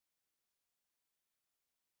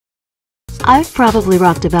I've probably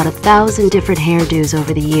rocked about 1,000 different hairdos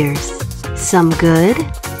over the years. Some good,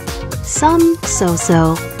 some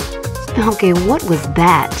so-so. Okay, what was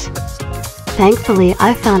that? Thankfully,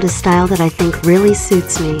 I found a style that I think really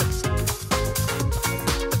suits me.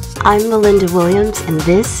 I'm Malinda Williams, and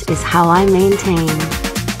this is how I maintain.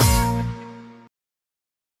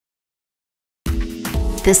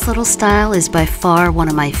 This little style is by far one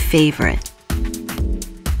of my favorite.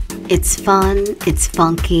 It's fun, it's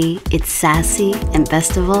funky, it's sassy, and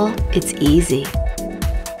best of all, it's easy.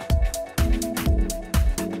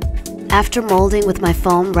 After molding with my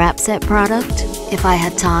foam wrap set product, if I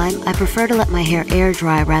had time, I prefer to let my hair air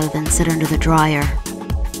dry rather than sit under the dryer.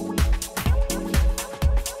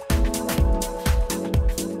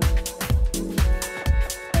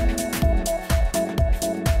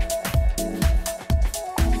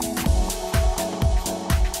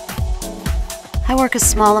 I work a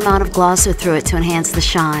small amount of glosser through it to enhance the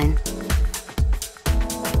shine.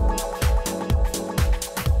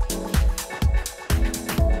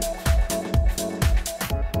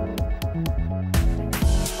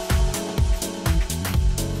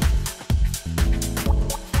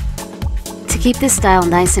 To keep this style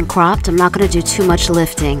nice and cropped, I'm not going to do too much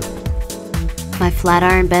lifting. My flat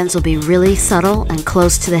iron bends will be really subtle and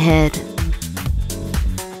close to the head.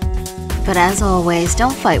 But as always,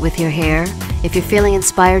 don't fight with your hair. If you're feeling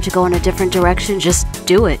inspired to go in a different direction, just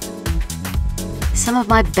do it. Some of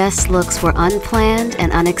my best looks were unplanned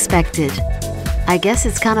and unexpected. I guess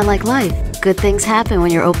it's kind of like life. Good things happen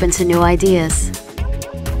when you're open to new ideas.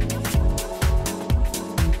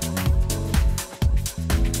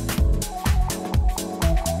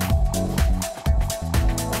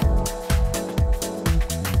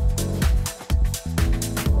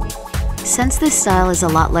 Since this style is a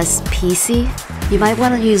lot less piecey, you might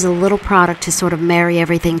want to use a little product to sort of marry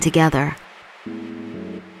everything together.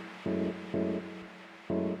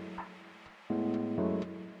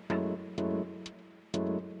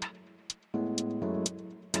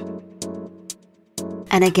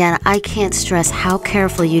 And again, I can't stress how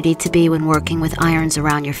careful you need to be when working with irons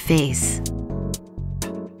around your face.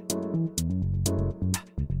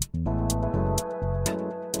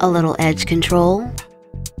 A little edge control.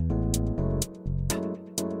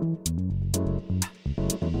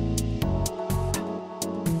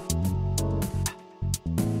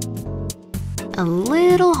 A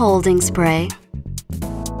little holding spray.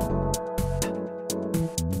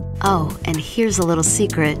 Oh, and here's a little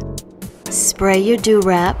secret. Spray your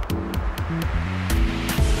do-rag.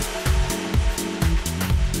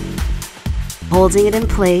 Holding it in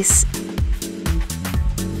place.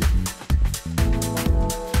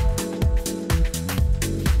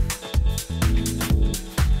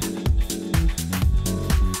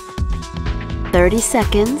 "30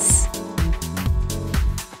 seconds.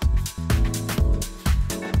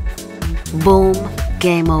 Boom,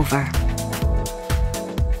 game over.